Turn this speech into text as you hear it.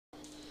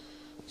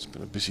It's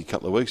been a busy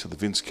couple of weeks at the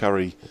Vince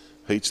Curry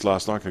heats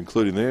last night,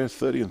 concluding there.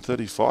 30 and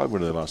 35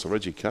 winner there last night.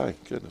 Reggie Kay,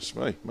 goodness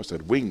me, must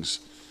have had wings.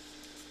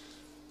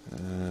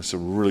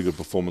 Some really good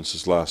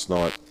performances last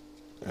night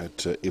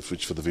at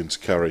Ipswich for the Vince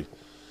Curry,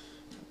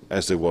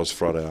 as there was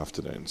Friday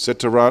afternoon. Set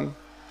to run,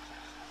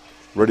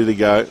 ready to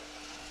go.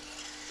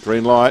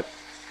 Green light.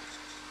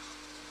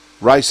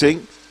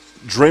 Racing.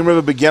 Dream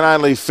River began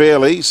only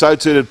fairly. So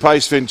too did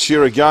Pace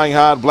Ventura. Going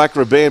hard, Black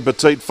Raban,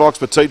 Petite Fox.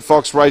 Petite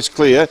Fox race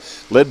clear.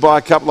 Led by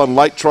a couple on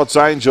Late Trot's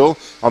Angel.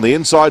 On the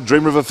inside,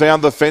 Dream River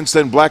found the fence,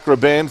 then Black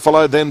Raban.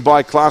 Followed then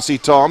by Classy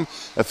Tom.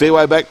 A fair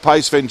way back,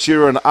 Pace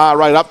Ventura and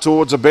R8 up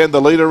towards a bend.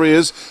 The leader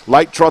is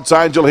Late Trot's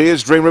Angel.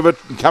 Here's Dream River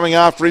coming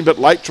after him, but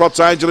Late Trot's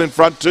Angel in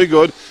front, too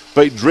good.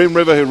 Beat Dream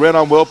River, who ran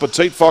on well.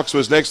 Petite Fox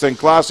was next, then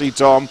Classy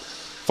Tom.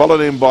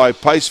 Followed in by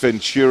Pace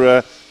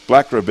Ventura,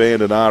 Black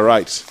Raban and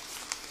R8.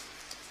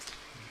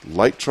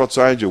 Late Trot's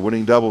Angel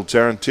winning double,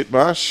 Tarrant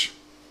Titmarsh.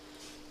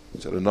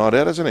 He's had a night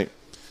out, hasn't he?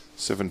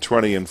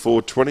 720 and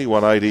 420,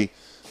 180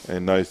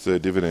 and no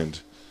third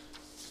dividend.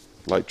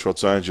 Late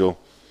Trot's Angel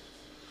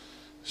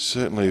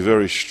certainly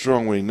very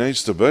strong when he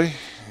needs to be.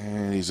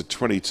 And he's a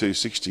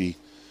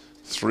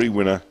 22.63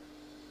 winner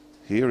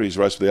here. He's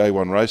raced with the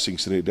A1 Racing,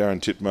 sitting at Darren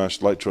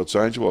Titmarsh, Late Trot's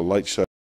Angel, or Late Show.